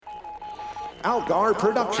Algar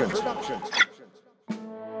Productions.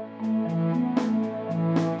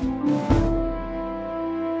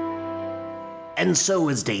 And so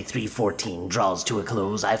as day 314 draws to a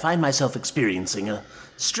close, I find myself experiencing a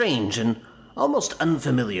strange and almost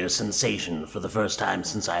unfamiliar sensation for the first time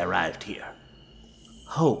since I arrived here.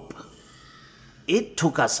 Hope. It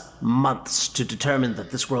took us months to determine that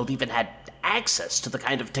this world even had access to the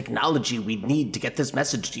kind of technology we'd need to get this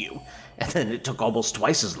message to you. And then it took almost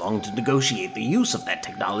twice as long to negotiate the use of that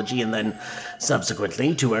technology and then,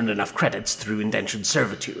 subsequently, to earn enough credits through indentured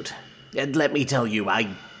servitude. And let me tell you, I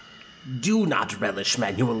do not relish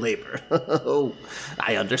manual labor. Oh,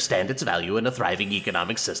 I understand its value in a thriving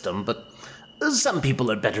economic system, but some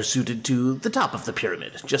people are better suited to the top of the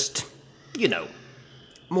pyramid. Just,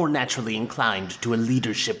 more naturally inclined to a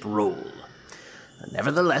leadership role.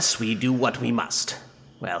 Nevertheless, we do what we must.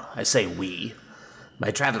 Well, I say we.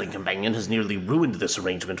 My traveling companion has nearly ruined this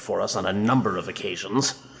arrangement for us on a number of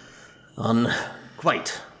occasions. On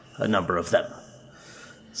quite a number of them.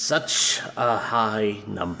 Such a high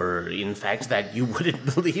number, in fact, that you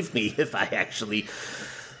wouldn't believe me if I actually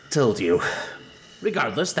told you.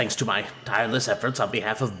 Regardless, thanks to my tireless efforts on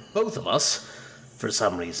behalf of both of us, for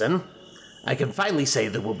some reason, I can finally say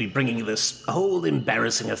that we'll be bringing this whole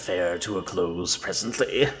embarrassing affair to a close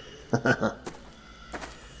presently.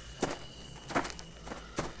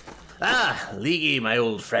 Ligi, my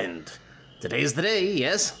old friend. Today's the day,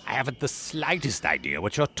 yes? I haven't the slightest idea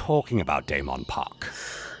what you're talking about, Damon Park.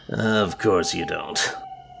 Of course you don't.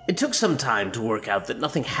 It took some time to work out that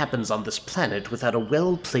nothing happens on this planet without a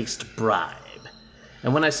well-placed bribe.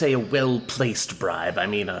 And when I say a well-placed bribe, I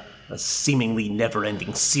mean a seemingly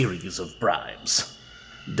never-ending series of bribes.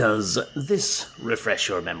 Does this refresh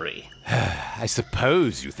your memory? I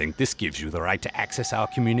suppose you think this gives you the right to access our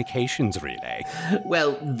communications relay.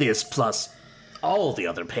 Well, this plus all the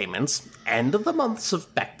other payments, and the months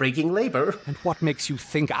of backbreaking labor. And what makes you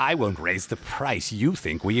think I won't raise the price you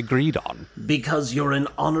think we agreed on? Because you're an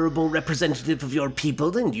honorable representative of your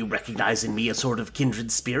people, and you recognize in me a sort of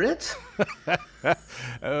kindred spirit?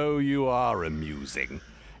 Oh, you are amusing.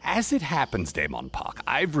 As it happens, Damon Park,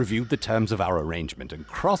 I've reviewed the terms of our arrangement and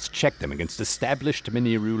cross-checked them against established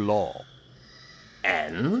Miniru law.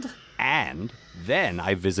 And then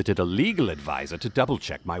I visited a legal advisor to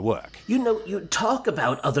double-check my work. You talk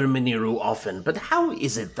about other Miniru often, but how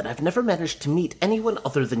is it that I've never managed to meet anyone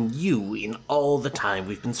other than you in all the time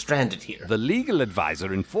we've been stranded here? The legal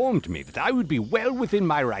advisor informed me that I would be well within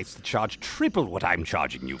my rights to charge triple what I'm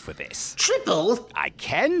charging you for this. Triple? I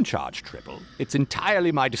can charge triple. It's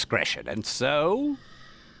entirely my discretion, and so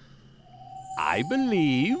I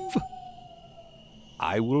believe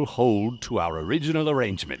I will hold to our original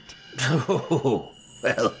arrangement. Oh,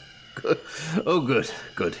 well, good. Oh,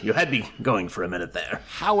 good. You had me going for a minute there.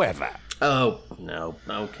 However. Oh, no,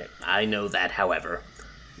 okay. I know that, however.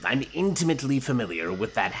 I'm intimately familiar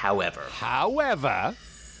with that, however. However,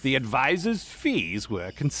 the advisor's fees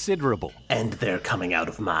were considerable. And they're coming out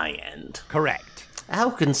of my end. Correct. How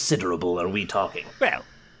considerable are we talking? Well,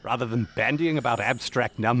 rather than bandying about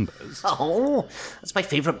abstract numbers. Oh, that's my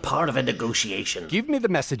favorite part of a negotiation. Give me the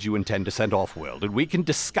message you intend to send off-world, and we can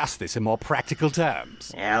discuss this in more practical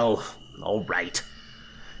terms. Well, all right.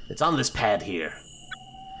 It's on this pad here.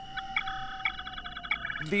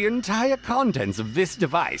 The entire contents of this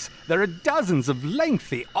device. There are dozens of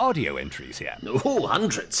lengthy audio entries here. Oh,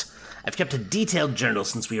 hundreds. I've kept a detailed journal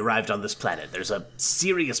since we arrived on this planet. There's a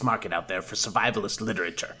serious market out there for survivalist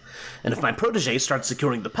literature. And if my protege starts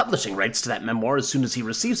securing the publishing rights to that memoir as soon as he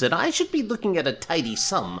receives it, I should be looking at a tidy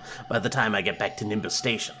sum by the time I get back to Nimbus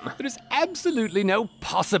Station. There is absolutely no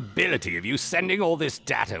possibility of you sending all this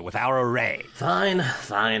data with our array. Fine.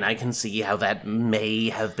 I can see how that may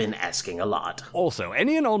have been asking a lot. Also,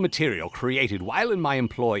 any and all material created while in my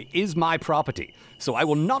employ is my property, so I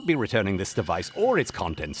will not be returning this device or its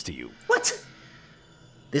contents to you. What?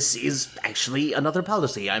 This is actually another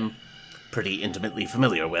policy I'm pretty intimately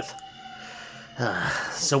familiar with.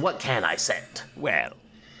 So what can I send? Well,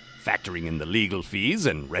 factoring in the legal fees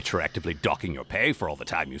and retroactively docking your pay for all the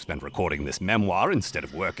time you spent recording this memoir instead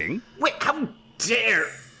of working. Wait, how dare...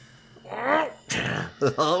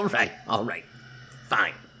 All right.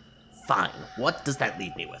 Fine. What does that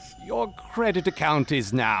leave me with? Your credit account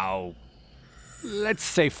is now, let's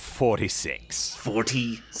say 46.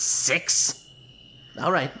 46?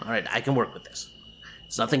 All right, I can work with this.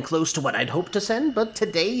 It's nothing close to what I'd hoped to send, but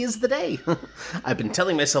today is the day. I've been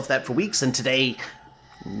telling myself that for weeks, and today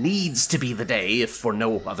needs to be the day, if for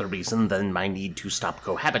no other reason than my need to stop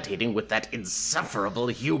cohabitating with that insufferable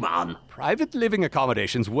human. Private living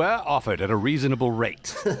accommodations were offered at a reasonable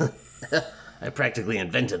rate. I practically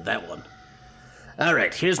invented that one. All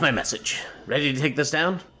right, here's my message. Ready to take this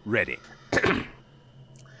down? Ready.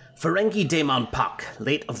 Ferengi Daemon Pak,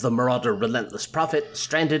 late of the Marauder Relentless Prophet,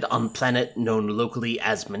 stranded on planet known locally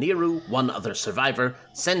as Maniru, one other survivor.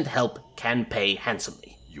 Send help, can pay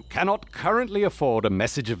handsomely. You cannot currently afford a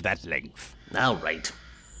message of that length. All right.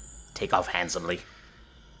 Take off handsomely.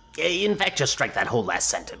 In fact, just strike that whole last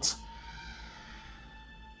sentence.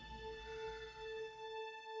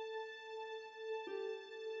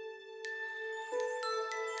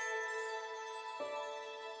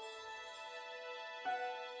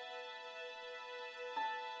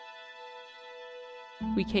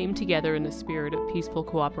 We came together in the spirit of peaceful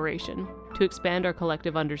cooperation to expand our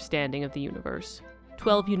collective understanding of the universe.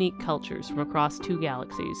 12 unique cultures from across 2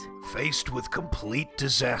 galaxies. Faced with complete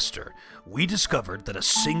disaster, we discovered that a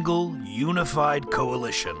single, unified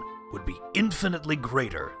coalition would be infinitely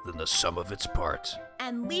greater than the sum of its parts.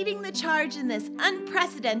 And leading the charge in this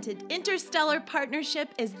unprecedented interstellar partnership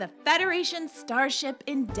is the Federation starship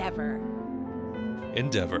Endeavor.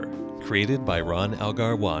 Endeavor, created by Ron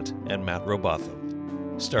Algar Watt and Matt Robotham.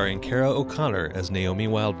 Starring Kara O'Connor as Naomi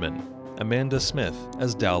Wildman, Amanda Smith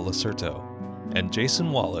as Dal Lacerto, and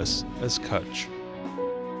Jason Wallace as Kutch.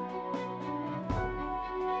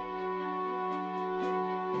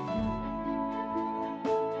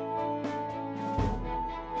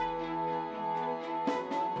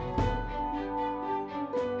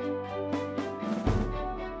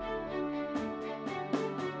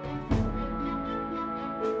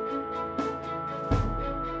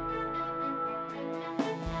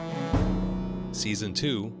 Season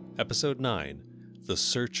 2, Episode 9, The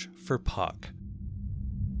Search for Pak.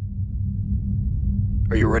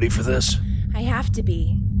 Are you ready for this? I have to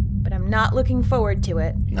be, but I'm not looking forward to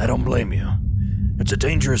it. I don't blame you. It's a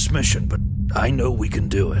dangerous mission, but I know we can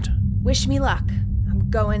do it. Wish me luck. I'm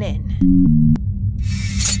going in.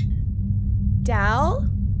 Dal?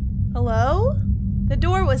 Hello? The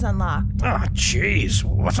door was unlocked. Ah, jeez.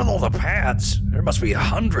 What's with all the pads? There must be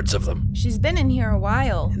hundreds of them. She's been in here a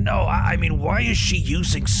while. No, I mean, why is she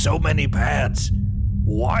using so many pads?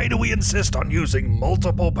 Why do we insist on using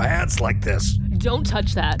multiple pads like this? Don't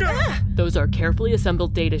touch that. Those are carefully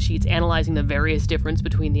assembled data sheets analyzing the various difference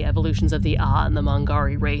between the evolutions of the and the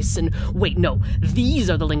Mangari race. And wait, no, these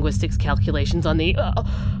are the linguistics calculations on the...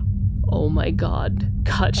 Oh my god.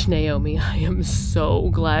 Kutch, Naomi, I am so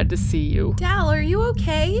glad to see you. Dal, are you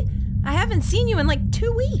okay? I haven't seen you in like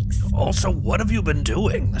 2 weeks. Also, what have you been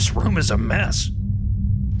doing? This room is a mess.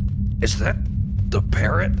 Is that the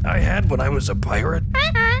parrot I had when I was a pirate?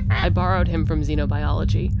 I borrowed him from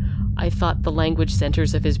xenobiology. I thought the language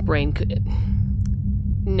centers of his brain could...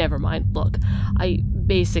 Never mind, look. I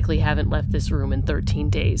basically haven't left this room in 13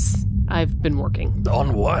 days. I've been working.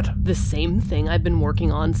 On what? The same thing I've been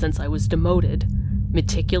working on since I was demoted.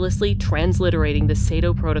 Meticulously transliterating the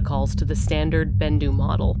Sado protocols to the standard Bendu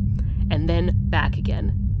model. And then back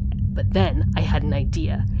again. But then I had an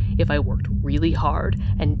idea. If I worked really hard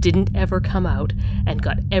and didn't ever come out and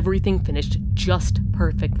got everything finished just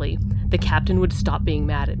perfectly, the captain would stop being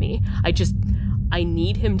mad at me. I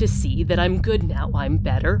need him to see that I'm good now. I'm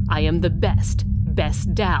better. I am the best.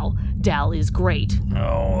 Best Dal. Dal is great.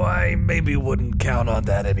 Oh, I maybe wouldn't count on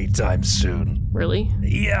that anytime soon. Really?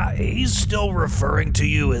 Yeah, he's still referring to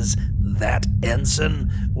you as that ensign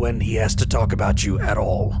when he has to talk about you at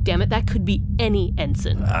all. Damn it, that could be any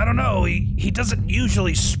ensign. I don't know, he doesn't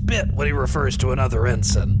usually spit when he refers to another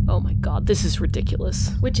ensign. Oh my god, this is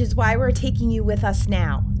ridiculous. Which is why we're taking you with us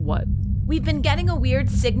now. What? We've been getting a weird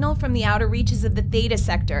signal from the outer reaches of the Theta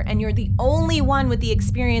sector, and you're the only one with the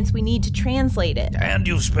experience we need to translate it. And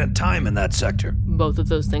you've spent time in that sector. Both of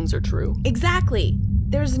those things are true. Exactly.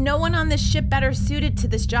 There's no one on this ship better suited to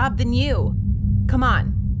this job than you. Come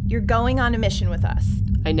on, you're going on a mission with us.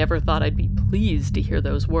 I never thought I'd be pleased to hear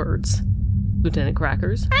those words. Lieutenant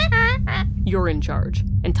Crackers? You're in charge.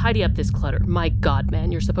 And tidy up this clutter. My god, man,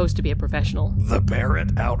 you're supposed to be a professional. The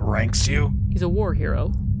parrot outranks you? He's a war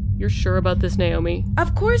hero. You're sure about this, Naomi?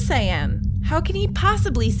 Of course I am. How can he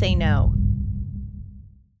possibly say no?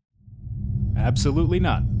 Absolutely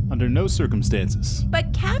not. Under no circumstances.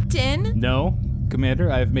 But Captain... No,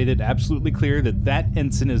 Commander, I have made it absolutely clear that that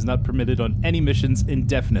ensign is not permitted on any missions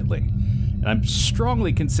indefinitely. And I'm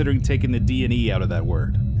strongly considering taking the D&E out of that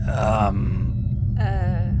word.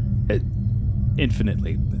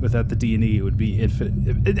 Infinitely. Without the D&E, it would be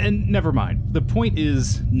infinite. And never mind. The point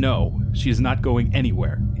is, no, she is not going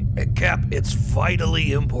anywhere. Cap, it's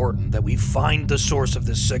vitally important that we find the source of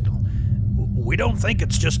this signal. We don't think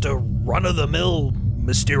it's just a run-of-the-mill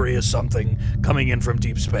mysterious something coming in from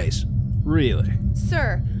deep space. Really?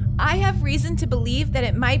 Sir, I have reason to believe that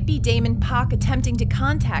it might be Damon Pock attempting to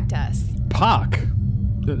contact us. Pock?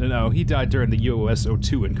 No, he died during the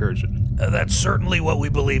UOS-02 incursion. That's certainly what we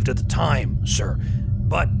believed at the time, sir.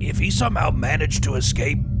 But if he somehow managed to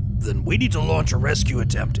escape, then we need to launch a rescue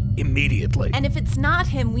attempt immediately. And if it's not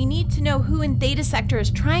him, we need to know who in Theta Sector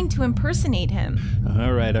is trying to impersonate him.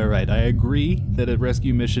 All right. I agree that a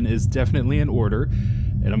rescue mission is definitely in order,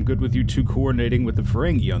 and I'm good with you two coordinating with the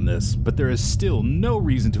Ferengi on this, but there is still no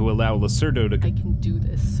reason to allow Lacerto to... I can do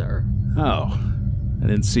this, sir. Oh, I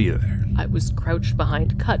didn't see you there. I was crouched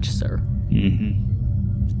behind Kutch, sir.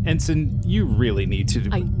 Ensign, you really need to...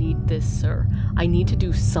 I need this, sir. I need to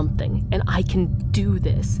do something, and I can do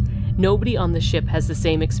this. Nobody on the ship has the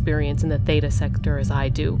same experience in the Theta Sector as I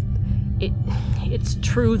do. It's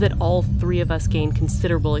true that all three of us gained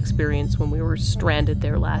considerable experience when we were stranded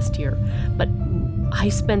there last year, but I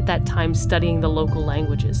spent that time studying the local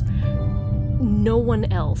languages. No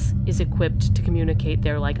one else is equipped to communicate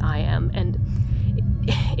there like I am, and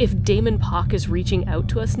if Damon Pock is reaching out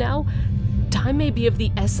to us now, time may be of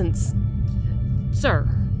the essence. Sir.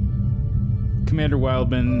 Commander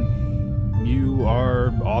Wildman, you are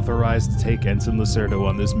authorized to take Ensign Lacerto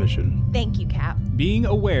on this mission. Thank you, Cap. Being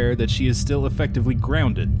aware that she is still effectively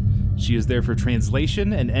grounded, she is there for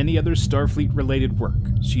translation and any other Starfleet-related work.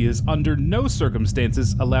 She is under no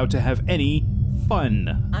circumstances allowed to have any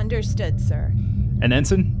fun. Understood, sir. And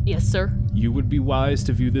Ensign? Yes, sir? You would be wise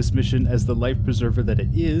to view this mission as the life preserver that it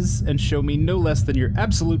is and show me no less than your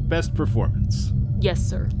absolute best performance. Yes,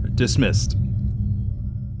 sir. Dismissed.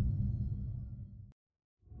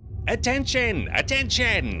 Attention!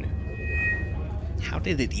 Attention! How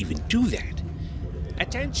did it even do that?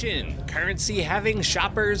 Attention! Currency having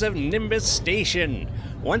shoppers of Nimbus Station.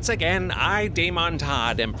 Once again, I, Damon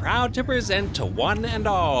Todd, am proud to present to one and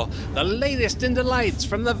all the latest in delights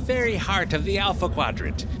from the very heart of the Alpha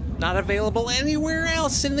Quadrant. Not available anywhere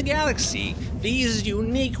else in the galaxy, these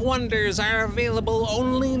unique wonders are available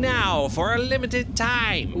only now for a limited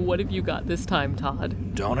time. What have you got this time,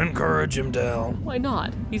 Todd? Don't encourage him, Del. Why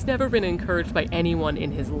not? He's never been encouraged by anyone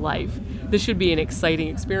in his life. This should be an exciting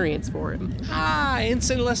experience for him. Ah,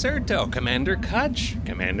 Ensign Lacerto, Commander Kutch,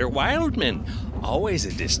 Commander Wildman. Always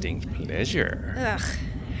a distinct pleasure. Ugh.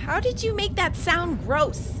 How did you make that sound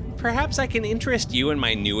gross? Perhaps I can interest you in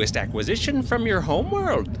my newest acquisition from your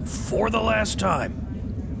homeworld. For the last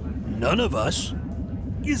time, none of us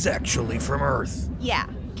is actually from Earth. Yeah.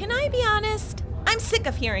 Can I be honest? I'm sick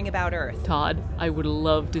of hearing about Earth. Todd, I would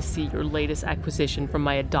love to see your latest acquisition from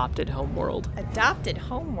my adopted homeworld. Adopted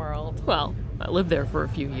homeworld? Well, I lived there for a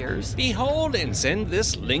few years. Behold, Ensign,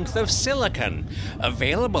 this length of silicon,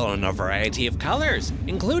 available in a variety of colors,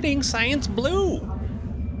 including science blue.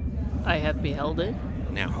 I have beheld it.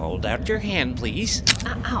 Now hold out your hand, please.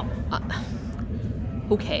 Ow.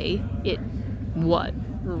 Okay, it... what?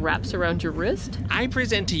 Wraps around your wrist? I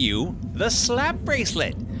present to you the Slap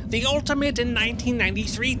Bracelet, the ultimate in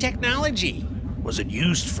 1993 technology. Was it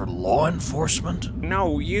used for law enforcement?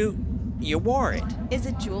 No, you wore it. Is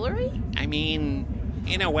it jewelry? I mean,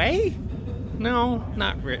 in a way? No,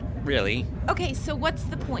 not really. Okay, so what's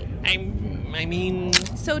the point? I mean...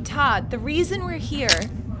 So Todd, the reason we're here...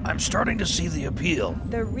 I'm starting to see the appeal.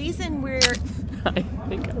 The reason we're... I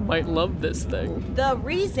think I might love this thing. The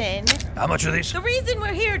reason... How much are these? The reason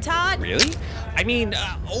we're here, Todd! Really? I mean,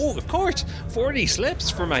 of course, 40 slips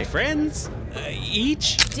for my friends.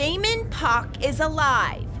 Each. Damon Pock is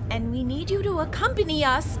alive, and we need you to accompany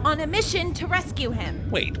us on a mission to rescue him.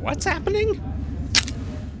 Wait, what's happening?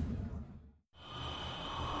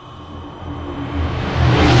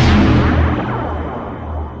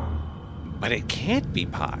 But it can't be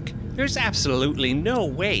Pock. There's absolutely no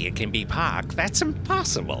way it can be Pock. That's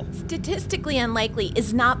impossible. Statistically unlikely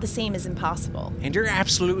is not the same as impossible. And you're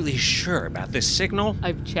absolutely sure about this signal?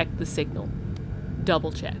 I've checked the signal.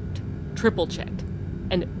 Double-checked. Triple-checked.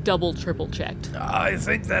 And double-triple-checked. I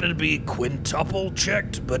think that'd be quintuple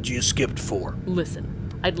checked, but you skipped 4.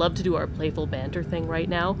 Listen, I'd love to do our playful banter thing right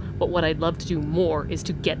now, but what I'd love to do more is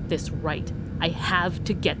to get this right. I have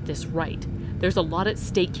to get this right. There's a lot at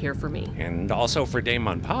stake here for me. And also for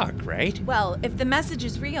Damon Pock, right? Well, if the message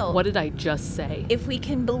is real... What did I just say? If we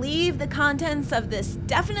can believe the contents of this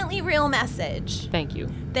definitely real message... Thank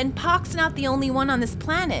you. Then Pock's not the only one on this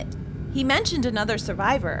planet. He mentioned another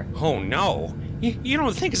survivor. Oh no. You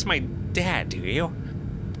don't think it's my dad, do you?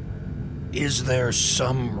 Is there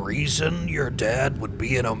some reason your dad would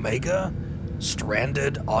be an Omega?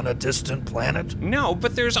 Stranded on a distant planet? No,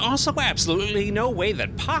 but there's also absolutely no way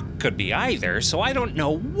that Pock could be either, so I don't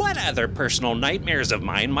know what other personal nightmares of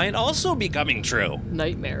mine might also be coming true.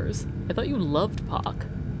 Nightmares? I thought you loved Pock.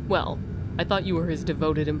 Well, I thought you were his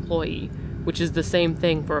devoted employee, which is the same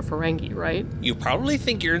thing for a Ferengi, right? You probably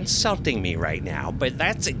think you're insulting me right now, but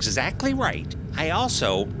that's exactly right. I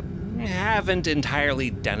also haven't entirely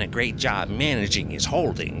done a great job managing his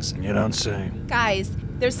holdings. You don't say. Guys,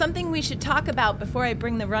 there's something we should talk about before I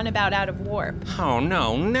bring the runabout out of warp. Oh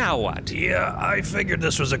no, now what? Yeah, I figured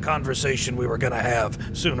this was a conversation we were gonna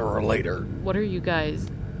have sooner or later. What are you guys...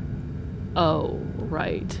 Oh,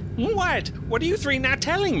 right. What? What are you three not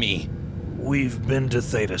telling me? We've been to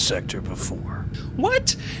Theta Sector before.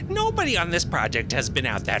 What? Nobody on this project has been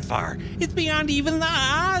out that far. It's beyond even the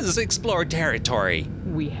Oz explored territory.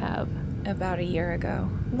 We have. About a year ago.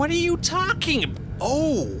 What are you talking about?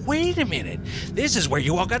 Oh, wait a minute. This is where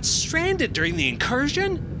you all got stranded during the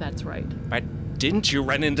incursion? That's right. But didn't you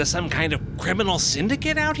run into some kind of criminal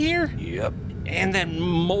syndicate out here? Yep. And that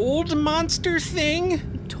mold monster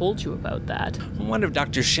thing? Told you about that. One of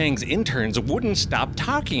Dr. Shang's interns wouldn't stop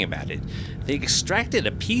talking about it. They extracted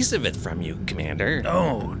a piece of it from you, Commander.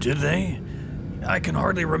 Oh, did they? I can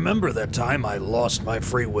hardly remember that time I lost my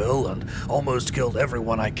free will and almost killed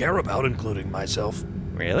everyone I care about, including myself.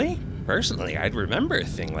 Really? Personally, I'd remember a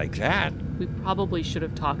thing like that. We probably should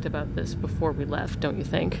have talked about this before we left, don't you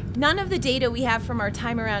think? None of the data we have from our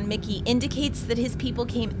time around Mickey indicates that his people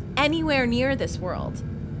came anywhere near this world.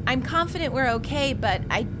 I'm confident we're okay, but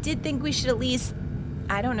I did think we should at least,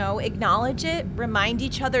 I don't know, acknowledge it, remind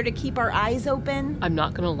each other to keep our eyes open. I'm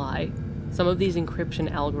not gonna lie. Some of these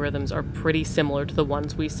encryption algorithms are pretty similar to the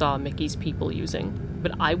ones we saw Mickey's people using.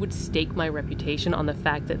 But I would stake my reputation on the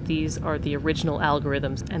fact that these are the original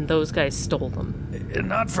algorithms and those guys stole them.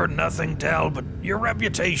 Not for nothing, Dal, but your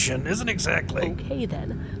reputation isn't exactly... Okay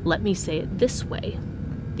then, let me say it this way.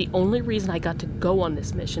 The only reason I got to go on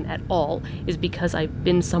this mission at all is because I've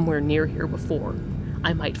been somewhere near here before.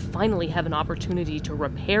 I might finally have an opportunity to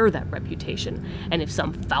repair that reputation, and if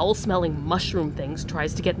some foul-smelling mushroom things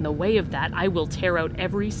tries to get in the way of that, I will tear out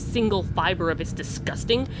every single fiber of its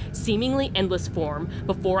disgusting, seemingly endless form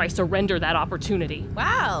before I surrender that opportunity.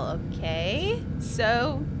 Wow, okay.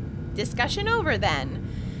 So, discussion over then.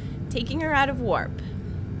 Taking her out of warp.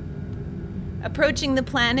 Approaching the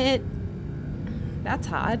planet...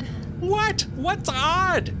 That's odd. What? What's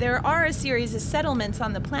odd? There are a series of settlements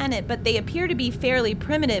on the planet, but they appear to be fairly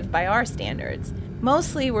primitive by our standards.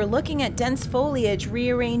 Mostly, we're looking at dense foliage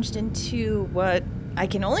rearranged into what I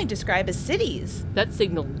can only describe as cities. That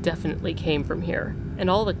signal definitely came from here,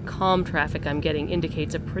 and all the comm traffic I'm getting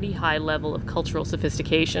indicates a pretty high level of cultural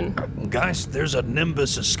sophistication. Guys, there's a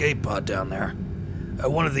Nimbus escape pod down there.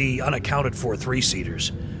 One of the unaccounted-for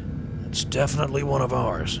three-seaters. It's definitely one of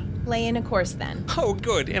ours. Lay in a course then. Oh,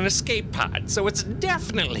 good, an escape pod, so it's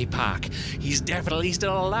definitely Pak. He's definitely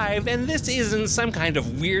still alive, and this isn't some kind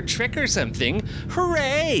of weird trick or something.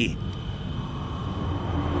 Hooray!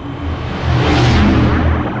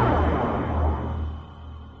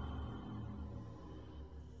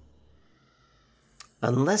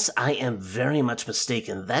 Unless I am very much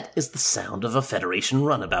mistaken, that is the sound of a Federation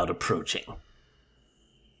runabout approaching.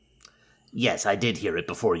 Yes, I did hear it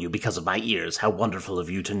before you because of my ears. How wonderful of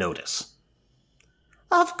you to notice.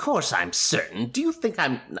 Of course I'm certain. Do you think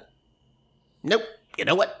I'm... Nope. You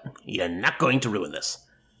know what? You're not going to ruin this.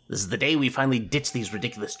 This is the day we finally ditch these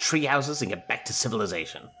ridiculous tree houses and get back to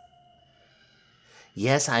civilization.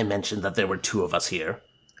 Yes, I mentioned that there were two of us here,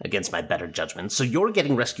 against my better judgment, so you're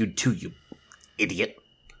getting rescued too, you idiot.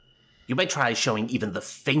 You might try showing even the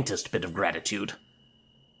faintest bit of gratitude.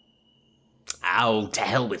 Oh, to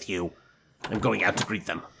hell with you. I'm going out to greet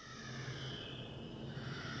them.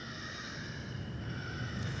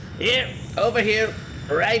 Here, over here,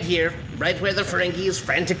 right where the Ferengi is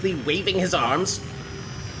frantically waving his arms.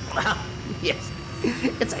 Wow, yes,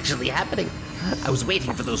 it's actually happening. I was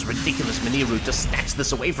waiting for those ridiculous Miniru to snatch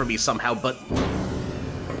this away from me somehow, but...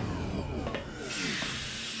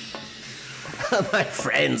 My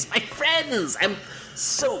friends! I'm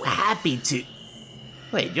so happy to...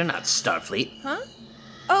 Wait, you're not Starfleet. Huh?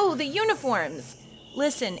 Oh, the uniforms.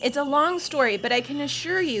 Listen, it's a long story, but I can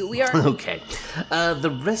assure you we are... Okay.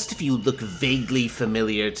 The rest of you look vaguely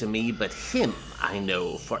familiar to me, but him I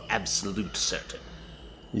know for absolute certain.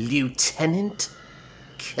 Lieutenant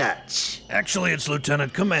Kutch. Actually, it's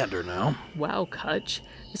Lieutenant Commander now. Wow, Kutch.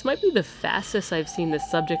 This might be the fastest I've seen the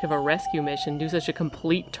subject of a rescue mission do such a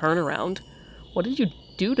complete turnaround. What did you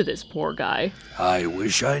do to this poor guy? I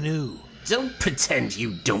wish I knew. Don't pretend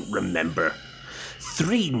you don't remember.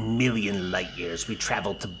 3 million light years we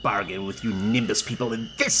traveled to bargain with you Nimbus people, and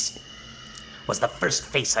this was the first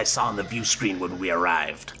face I saw on the view screen when we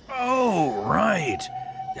arrived. Oh, right.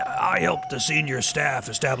 I helped the senior staff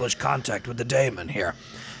establish contact with the daemon here.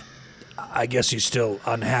 I guess he's still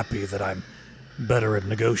unhappy that I'm better at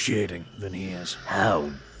negotiating than he is. How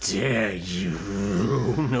dare you?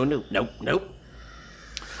 No.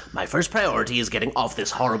 My first priority is getting off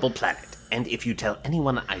this horrible planet. And if you tell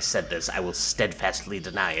anyone I said this, I will steadfastly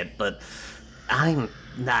deny it, but I'm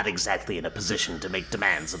not exactly in a position to make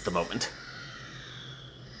demands at the moment.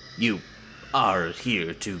 You are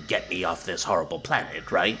here to get me off this horrible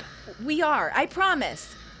planet, right? We are, I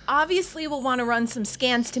promise. Obviously, we'll want to run some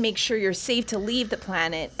scans to make sure you're safe to leave the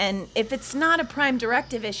planet, and if it's not a Prime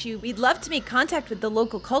Directive issue, we'd love to make contact with the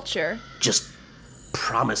local culture. Just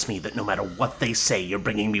promise me that no matter what they say, you're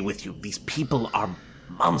bringing me with you. These people are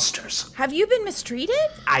monsters. Have you been mistreated?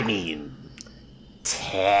 I mean,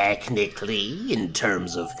 technically, in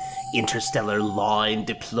terms of interstellar law and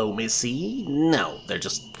diplomacy, no, they're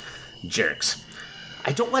just jerks.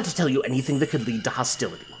 I don't want to tell you anything that could lead to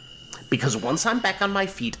hostility, because once I'm back on my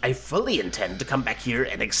feet, I fully intend to come back here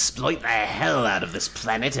and exploit the hell out of this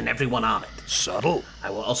planet and everyone on it. Subtle. I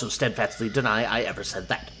will also steadfastly deny I ever said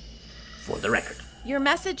that, for the record. Your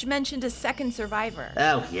message mentioned a second survivor.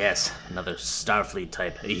 Oh, yes, another Starfleet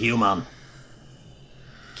type, a human.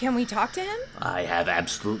 Can we talk to him? I have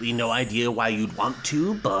absolutely no idea why you'd want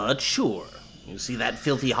to, but sure. You see that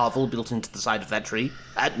filthy hovel built into the side of that tree?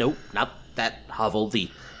 No, not that hovel, the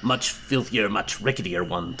much filthier, much ricketier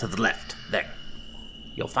one to the left. There.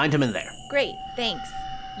 You'll find him in there. Great, thanks.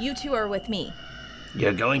 You two are with me.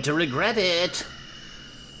 You're going to regret it.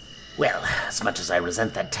 Well, as much as I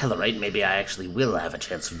resent that Tellarite, maybe I actually will have a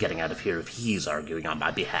chance of getting out of here if he's arguing on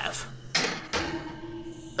my behalf.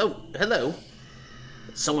 Oh, hello.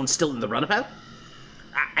 Someone still in the runabout?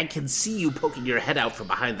 I can see you poking your head out from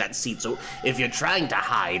behind that seat, so if you're trying to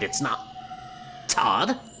hide, it's not...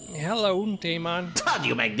 Todd? Hello, Damon. Todd,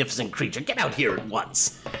 you magnificent creature, get out here at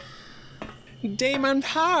once. Damon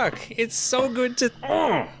Park, it's so good to...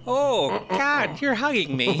 Oh, God, you're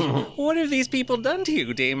hugging me. What have these people done to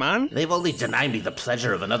you, Damon? They've only denied me the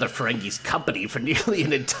pleasure of another Ferengi's company for nearly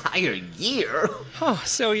an entire year. Oh,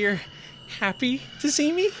 so you're happy to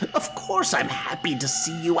see me? Of course I'm happy to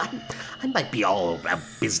see you. I might be all about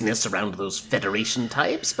business around those Federation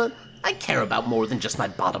types, but I care about more than just my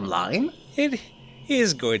bottom line. It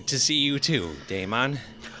is good to see you too, Damon.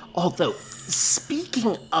 Although,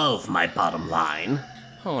 speaking of my bottom line...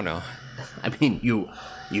 Oh, no. I mean, you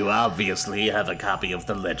obviously have a copy of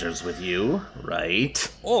the ledgers with you,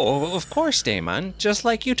 right? Oh, of course, Damon, just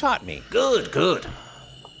like you taught me. Good.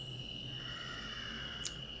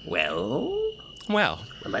 Well,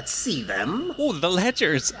 let's see them. Oh, the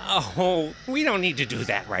ledgers. Oh, we don't need to do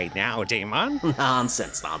that right now, Damon.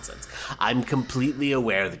 Nonsense. I'm completely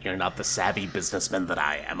aware that you're not the savvy businessman that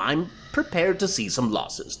I am. I'm prepared to see some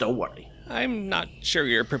losses, don't worry. I'm not sure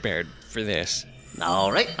you're prepared for this.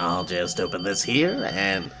 All right, I'll just open this here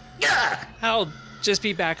and... Yeah! I'll just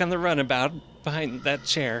be back on the runabout behind that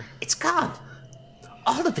chair. It's gone.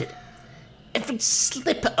 All of it. Every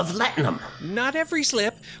slip of latinum. Not every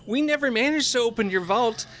slip. We never managed to open your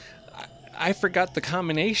vault. I forgot the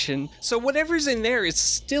combination, so whatever's in there is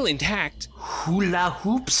still intact. Hula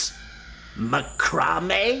hoops?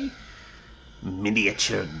 Macrame?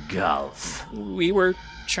 Miniature golf. We were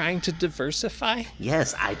trying to diversify?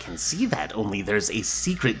 Yes, I can see that, only there's a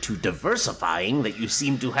secret to diversifying that you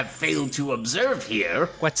seem to have failed to observe here.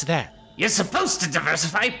 What's that? You're supposed to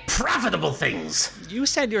diversify profitable things. You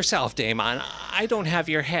said yourself, Damon, I don't have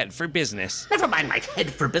your head for business. Never mind my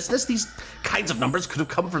head for business. These kinds of numbers could have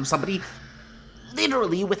come from somebody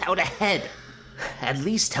literally without a head. At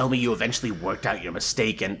least tell me you eventually worked out your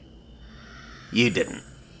mistake and... You didn't.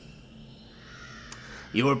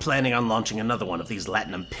 You were planning on launching another one of these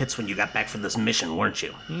Latinum pits when you got back from this mission, weren't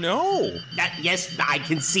you? No. Yes, I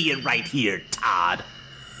can see it right here, Todd.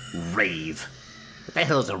 Rave. What the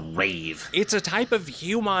hell is a rave? It's a type of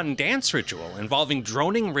human dance ritual involving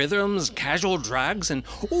droning rhythms, casual drugs, and...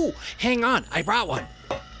 Ooh, hang on, I brought one.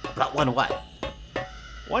 Brought one what?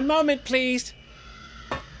 One moment, please.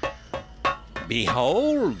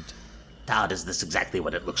 Behold. Todd, is this exactly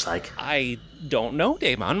what it looks like? I don't know,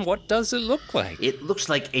 Damon. What does it look like? It looks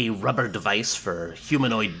like a rubber device for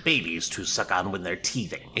humanoid babies to suck on when they're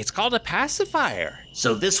teething. It's called a pacifier.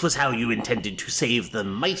 So this was how you intended to save the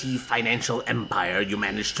mighty financial empire you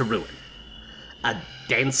managed to ruin. A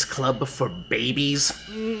dance club for babies?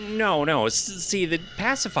 No. See, the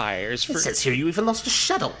pacifiers for... It says here you even lost a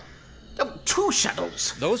shuttle. Oh, 2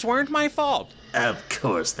 shuttles. Those weren't my fault. Of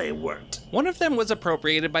course they weren't. One of them was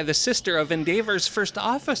appropriated by the sister of Endeavor's first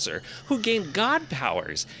officer, who gained god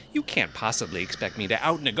powers. You can't possibly expect me to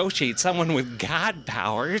out-negotiate someone with god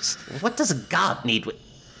powers. What does a god need with...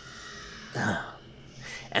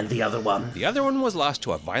 And the other one? The other one was lost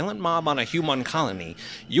to a violent mob on a human colony.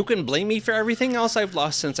 You can blame me for everything else I've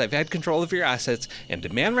lost since I've had control of your assets and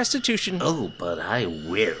demand restitution. Oh, but I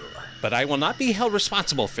will. But I will not be held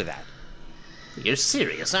responsible for that. You're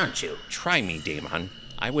serious, aren't you? Try me, Daemon.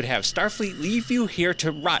 I would have Starfleet leave you here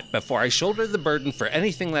to rot before I shoulder the burden for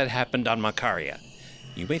anything that happened on Makaria.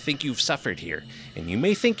 You may think you've suffered here, and you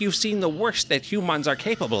may think you've seen the worst that humans are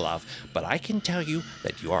capable of, but I can tell you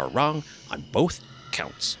that you are wrong on both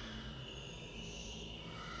counts.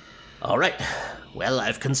 All right. Well,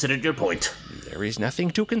 I've considered your point. There is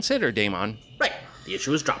nothing to consider, Daemon. Right. The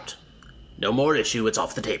issue is dropped. No more issue, it's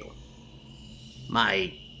off the table.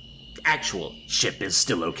 My actual ship is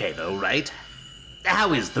still okay, though, right?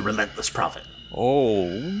 How is the Relentless Prophet? Oh,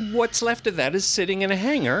 what's left of that is sitting in a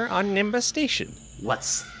hangar on Nimbus Station.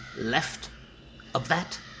 What's left of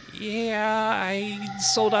that? Yeah, I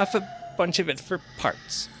sold off a bunch of it for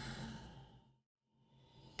parts.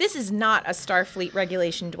 This is not a Starfleet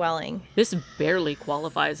regulation dwelling. This barely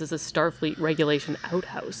qualifies as a Starfleet regulation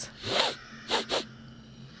outhouse.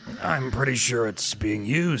 I'm pretty sure it's being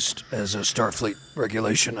used as a Starfleet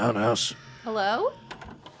regulation outhouse. Hello?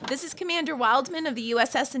 This is Commander Wildman of the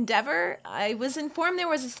USS Endeavour. I was informed there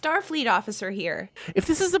was a Starfleet officer here. If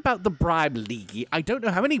this is about the bribe league, I don't know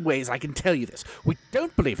how many ways I can tell you this. We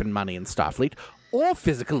don't believe in money in Starfleet, or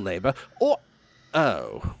physical labor, or...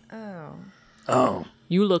 Oh.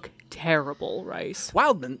 You look terrible, Rice.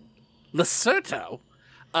 Wildman? Lacerto?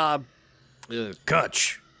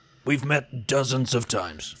 Kutch, we've met dozens of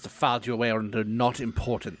times. So filed your way under not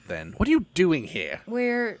important, then. What are you doing here?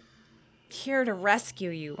 We're here to rescue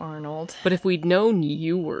you, Arnold. But if we'd known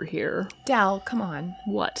you were here... Dal, come on.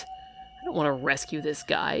 What? I don't want to rescue this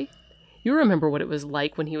guy. You remember what it was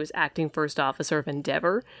like when he was acting first officer of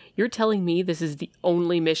Endeavor? You're telling me this is the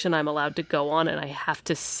only mission I'm allowed to go on and I have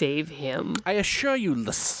to save him? I assure you,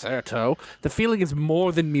 Lacerto, the feeling is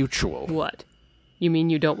more than mutual. What? You mean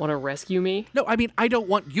you don't want to rescue me? No, I mean, I don't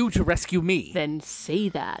want you to rescue me. Then say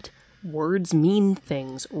that. Words mean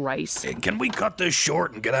things, Rice. Hey, can we cut this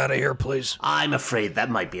short and get out of here, please? I'm afraid that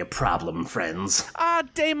might be a problem, friends. Ah,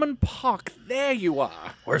 Damon Park, there you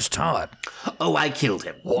are. Where's Todd? Oh, I killed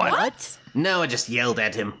him. What? No, I just yelled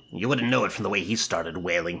at him. You wouldn't know it from the way he started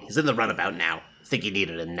wailing. He's in the runabout now. Think he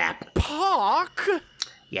needed a nap. Park?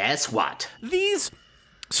 Yes, what? These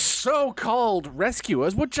so-called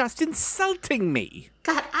rescuers were just insulting me.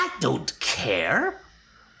 God, I don't care.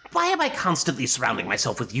 Why am I constantly surrounding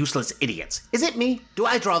myself with useless idiots? Is it me? Do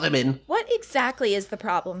I draw them in? What exactly is the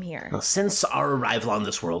problem here? Well, since our arrival on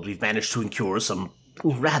this world, we've managed to incur some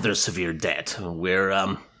rather severe debt.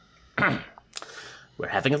 We're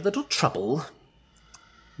having a little trouble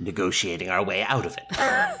negotiating our way out of it.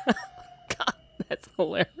 God, that's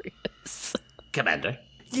hilarious. Commander.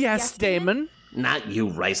 Yes, Damon? Not you,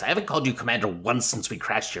 Rice. I haven't called you Commander once since we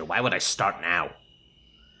crashed here. Why would I start now?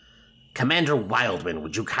 Commander Wildman,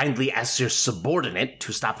 would you kindly ask your subordinate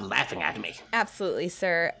to stop laughing at me? Absolutely,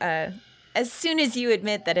 sir. As soon as you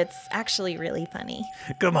admit that it's actually really funny.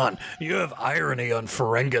 Come on, you have irony on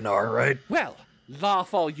Ferenginar, right? Well,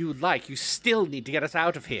 laugh all you like, you still need to get us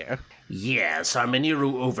out of here. Yes, our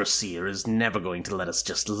Meniru overseer is never going to let us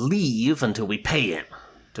just leave until we pay him.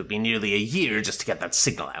 Took me nearly a year just to get that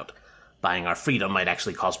signal out. Buying our freedom might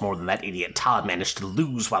actually cost more than that idiot Todd managed to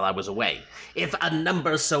lose while I was away. If a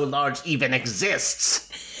number so large even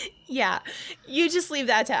exists. Yeah, you just leave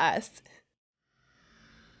that to us.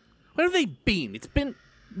 Where have they been? It's been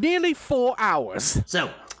nearly 4 hours.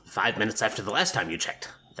 So, 5 minutes after the last time you checked.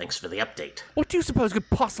 Thanks for the update. What do you suppose could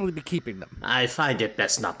possibly be keeping them? I find it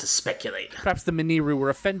best not to speculate. Perhaps the Meniru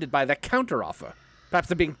were offended by their counteroffer. Perhaps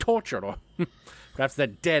they're being tortured, or perhaps they're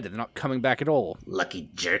dead and they're not coming back at all. Lucky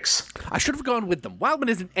jerks. I should have gone with them. Wildman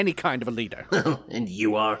isn't any kind of a leader. And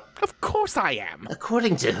you are? Of course I am.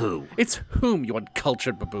 According to who? It's whom, you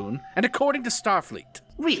uncultured baboon, and according to Starfleet.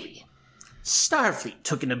 Really? Starfleet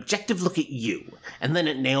took an objective look at you, and then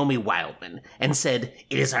at Naomi Wildman, and said,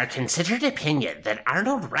 "It is our considered opinion that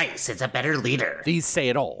Arnold Rice is a better leader." These say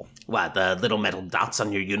it all. What, the little metal dots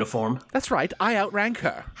on your uniform? That's right, I outrank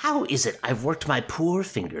her. How is it I've worked my poor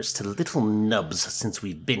fingers to little nubs since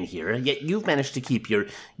we've been here, yet you've managed to keep your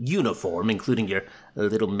uniform, including your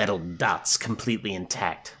little metal dots, completely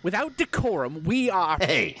intact? Without decorum, we are...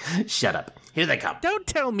 Hey, shut up. Here they come. Don't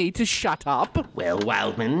tell me to shut up. Well,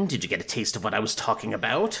 Wildman, did you get a taste of what I was talking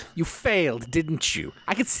about? You failed, didn't you?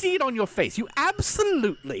 I could see it on your face. You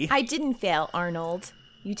absolutely... I didn't fail, Arnold.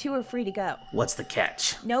 You two are free to go. What's the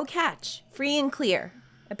catch? No catch. Free and clear.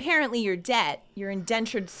 Apparently your debt, your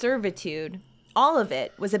indentured servitude, all of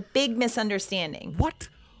it was a big misunderstanding. What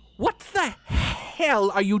What the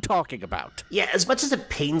hell are you talking about? Yeah, as much as it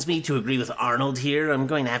pains me to agree with Arnold here, I'm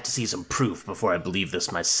going to have to see some proof before I believe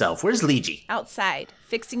this myself. Where's Ligi? Outside,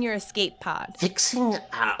 fixing your escape pod. Fixing?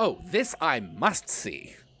 Oh, this I must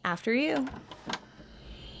see. After you.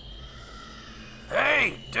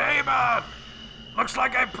 Hey, Damon! Looks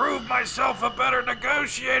like I proved myself a better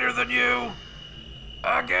negotiator than you.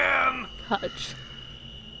 Again. Hutch.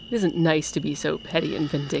 It isn't nice to be so petty and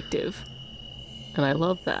vindictive. And I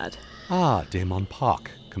love that. Ah, Damon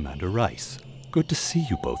Park, Commander Rice. Good to see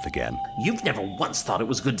you both again. You've never once thought it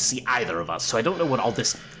was good to see either of us, so I don't know what all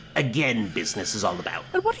this again business is all about.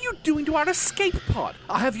 And what are you doing to our escape pod?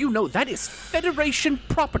 I'll have you know that is Federation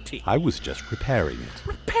property. I was just repairing it.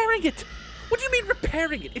 Repairing it? What do you mean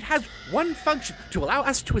repairing it? It has one function, to allow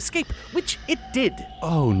us to escape, which it did.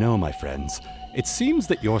 Oh no, my friends. It seems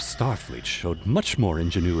that your Starfleet showed much more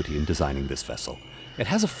ingenuity in designing this vessel. It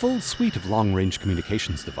has a full suite of long-range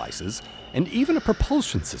communications devices, and even a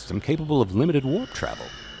propulsion system capable of limited warp travel.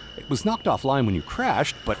 It was knocked offline when you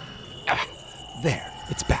crashed, but... there,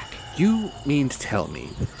 it's back. You mean to tell me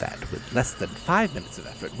that with less than 5 minutes of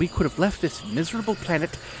effort, we could have left this miserable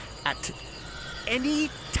planet at any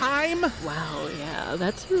time? Wow, yeah,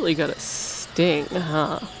 that's really gonna sting,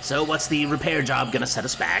 huh? So what's the repair job gonna set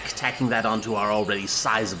us back? Tacking that onto our already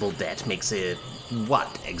sizable debt makes it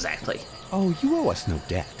what, exactly? Oh, you owe us no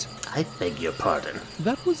debt. I beg your pardon.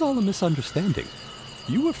 That was all a misunderstanding.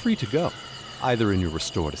 You were free to go, either in your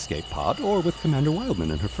restored escape pod or with Commander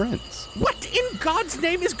Wildman and her friends. What in God's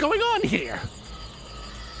name is going on here?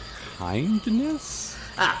 Kindness?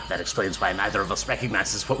 Ah, that explains why neither of us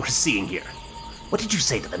recognizes what we're seeing here. What did you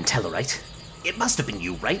say to them, Tellarite? It must have been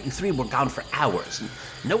you, right? You three were gone for hours, and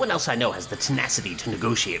no one else I know has the tenacity to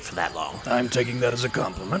negotiate for that long. I'm taking that as a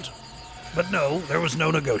compliment. But no, there was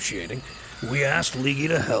no negotiating. We asked Ligi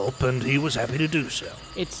to help, and he was happy to do so.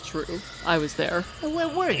 It's true. I was there. Where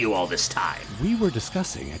were you all this time? We were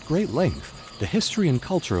discussing at great length the history and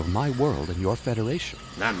culture of my world and your Federation.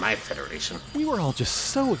 Not my Federation. We were all just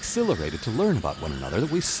so exhilarated to learn about one another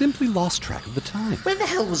that we simply lost track of the time. Where the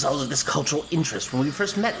hell was all of this cultural interest when we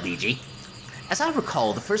first met, Ligi? As I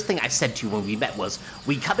recall, the first thing I said to you when we met was,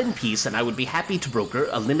 we'd come in peace and I would be happy to broker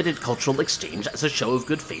a limited cultural exchange as a show of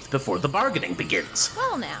good faith before the bargaining begins.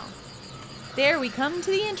 Well now, there we come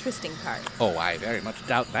to the interesting part. Oh, I very much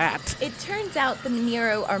doubt that. It turns out the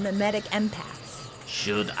Monero are mimetic empaths.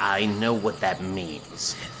 Should I know what that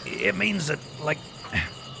means? It means that, like,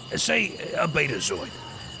 say, a betazoid.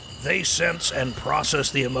 They sense and process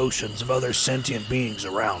the emotions of other sentient beings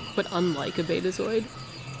around. But unlike a betazoid,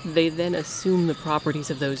 they then assume the properties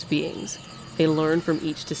of those beings. They learn from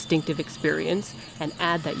each distinctive experience and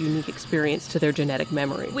add that unique experience to their genetic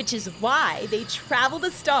memory. Which is why they travel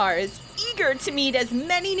the stars, eager to meet as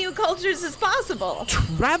many new cultures as possible.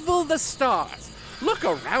 Travel the stars. Look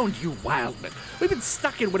around you, Wildman. We've been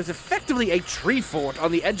stuck in what is effectively a tree fort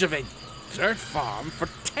on the edge of a dirt farm for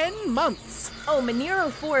 10 months. Oh,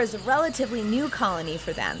 Monero 4 is a relatively new colony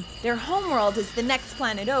for them. Their homeworld is the next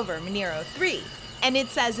planet over, Monero 3. And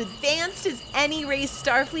it's as advanced as any race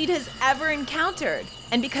Starfleet has ever encountered.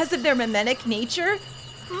 And because of their mimetic nature,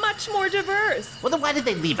 much more diverse. Well, then why did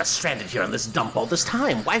they leave us stranded here on this dump all this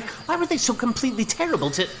time? Why were they so completely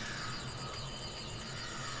terrible to...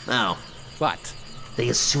 Oh. What? They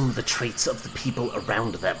assume the traits of the people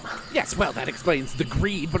around them. Yes, well, that explains the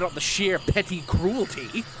greed, but not the sheer petty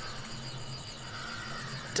cruelty.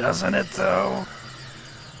 Doesn't it, though?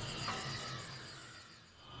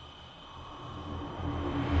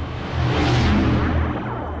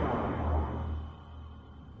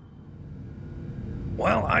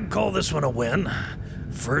 Well, I'd call this one a win.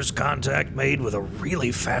 First contact made with a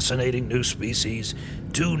really fascinating new species.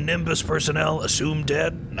 2 Nimbus personnel assumed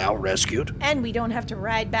dead, now rescued. And we don't have to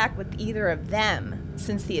ride back with either of them,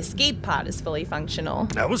 since the escape pod is fully functional.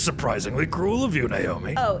 That was surprisingly cruel of you,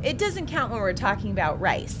 Naomi. Oh, it doesn't count when we're talking about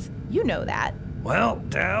Rice. You know that. Well,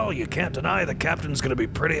 Dal, you can't deny the captain's gonna be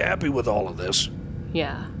pretty happy with all of this.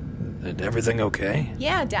 Yeah. And everything okay?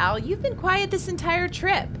 Yeah, Dal, you've been quiet this entire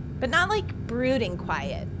trip. But not like brooding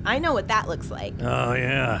quiet. I know what that looks like. Oh,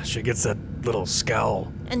 yeah, she gets that little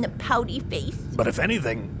scowl. And the pouty face. But if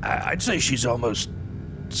anything, I'd say she's almost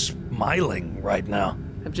smiling right now.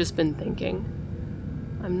 I've just been thinking.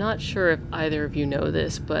 I'm not sure if either of you know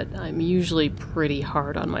this, but I'm usually pretty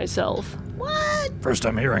hard on myself. What? First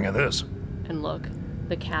time hearing of this. And look,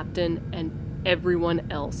 the captain and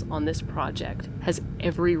everyone else on this project has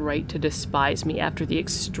every right to despise me after the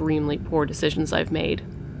extremely poor decisions I've made.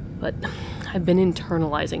 But I've been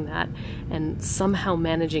internalizing that and somehow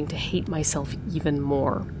managing to hate myself even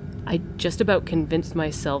more. I just about convinced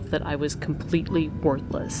myself that I was completely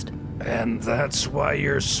worthless. And that's why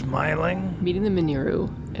you're smiling? Meeting the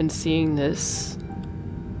Miniru and seeing this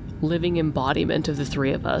living embodiment of the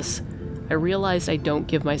three of us, I realized I don't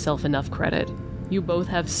give myself enough credit. You both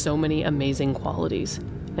have so many amazing qualities,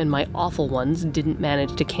 and my awful ones didn't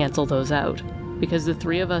manage to cancel those out, because the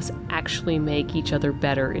three of us actually make each other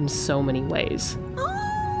better in so many ways.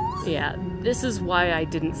 Yeah, this is why I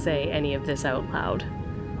didn't say any of this out loud,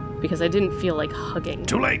 because I didn't feel like hugging.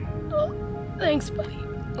 Too late. Oh, thanks, buddy.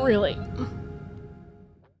 Really.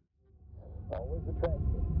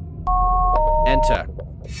 Enter.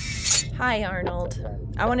 Hi, Arnold.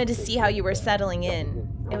 I wanted to see how you were settling in.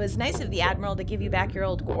 It was nice of the Admiral to give you back your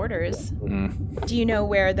old quarters. Do you know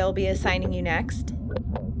where they'll be assigning you next?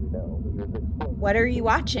 What are you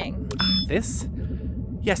watching? This?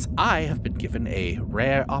 Yes, I have been given a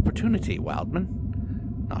rare opportunity,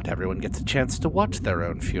 Wildman. Not everyone gets a chance to watch their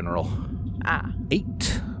own funeral.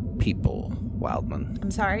 8 people, Wildman.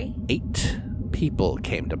 I'm sorry? 8 people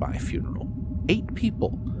came to my funeral. 8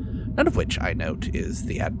 people. None of which, I note, is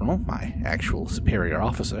the Admiral, my actual superior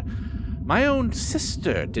officer. My own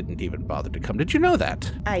sister didn't even bother to come. Did you know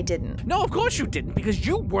that? I didn't. No, of course you didn't, because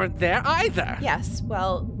you weren't there either. Yes,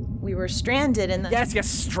 well, we were stranded in the... Yes,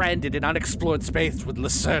 stranded in unexplored space with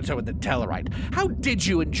Lacerto and the Tellarite. How did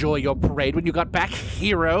you enjoy your parade when you got back,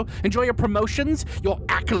 hero? Enjoy your promotions? Your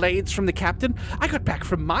accolades from the captain? I got back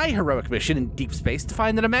from my heroic mission in deep space to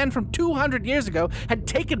find that a man from 200 years ago had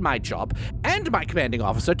taken my job, and my commanding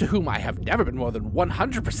officer, to whom I have never been more than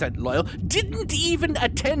 100% loyal, didn't even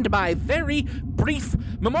attend my very brief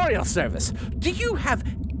memorial service. Do you have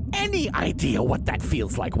any idea what that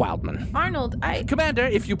feels like, Wildman? Arnold, Commander,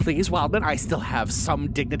 if you please, Wildman, I still have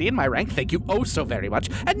some dignity in my rank, thank you oh so very much.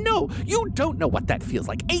 And no, you don't know what that feels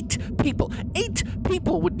like. 8 people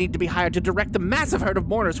would need to be hired to direct the massive herd of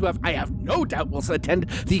mourners who I have no doubt will attend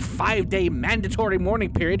the 5-day mandatory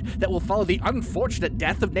mourning period that will follow the unfortunate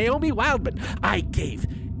death of Naomi Wildman. I gave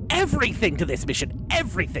everything to this mission,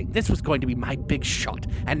 everything. This was going to be my big shot.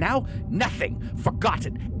 And now, nothing.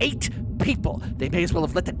 Forgotten. 8 people. They may as well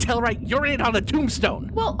have let the Tellarite urinate on a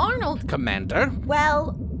tombstone. Well, Arnold... Commander?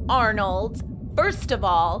 Well, Arnold, first of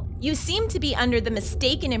all, you seem to be under the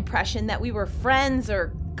mistaken impression that we were friends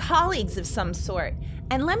or colleagues of some sort.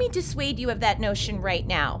 And let me dissuade you of that notion right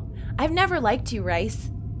now. I've never liked you,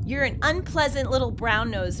 Rice. You're an unpleasant little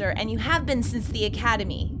brown-noser, and you have been since the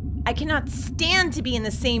academy. I cannot stand to be in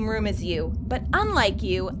the same room as you, but unlike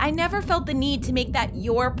you, I never felt the need to make that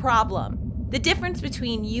your problem. The difference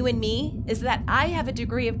between you and me is that I have a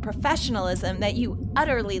degree of professionalism that you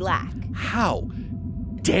utterly lack. How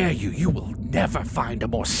dare you? You will never find a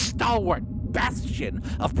more stalwart bastion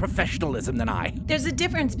of professionalism than I. There's a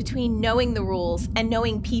difference between knowing the rules and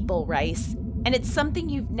knowing people, Rice, and it's something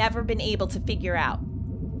you've never been able to figure out.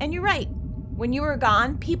 And you're right. When you were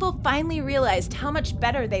gone, people finally realized how much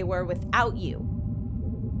better they were without you.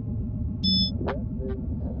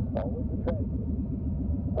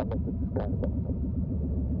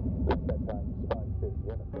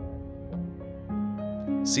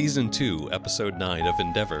 Season 2, Episode 9 of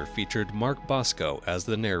Endeavor featured Mark Bosco as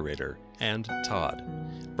the narrator and Todd,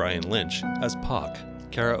 Brian Lynch as Pock,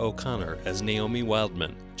 Kara O'Connor as Naomi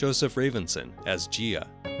Wildman, Joseph Ravenson as Gia,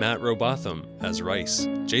 Matt Robotham as Rice,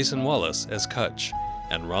 Jason Wallace as Kutch,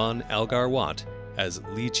 and Ron Algar Watt as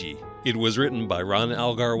Lychee. It was written by Ron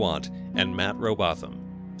Algar Watt and Matt Robotham.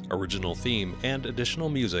 Original theme and additional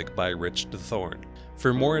music by Rich DeThorne.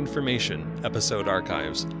 For more information, episode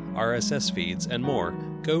archives, RSS feeds, and more,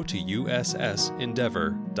 go to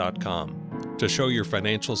ussendeavor.com. To show your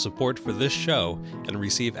financial support for this show and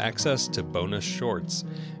receive access to bonus shorts,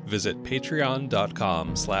 visit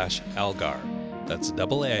patreon.com/Algar. That's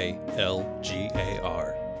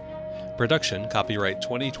AALGAR. Production copyright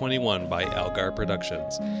 2021 by Algar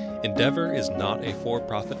Productions. Endeavor is not a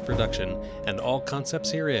for-profit production, and all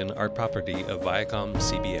concepts herein are property of Viacom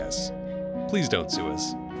CBS. Please don't sue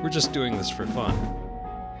us. We're just doing this for fun.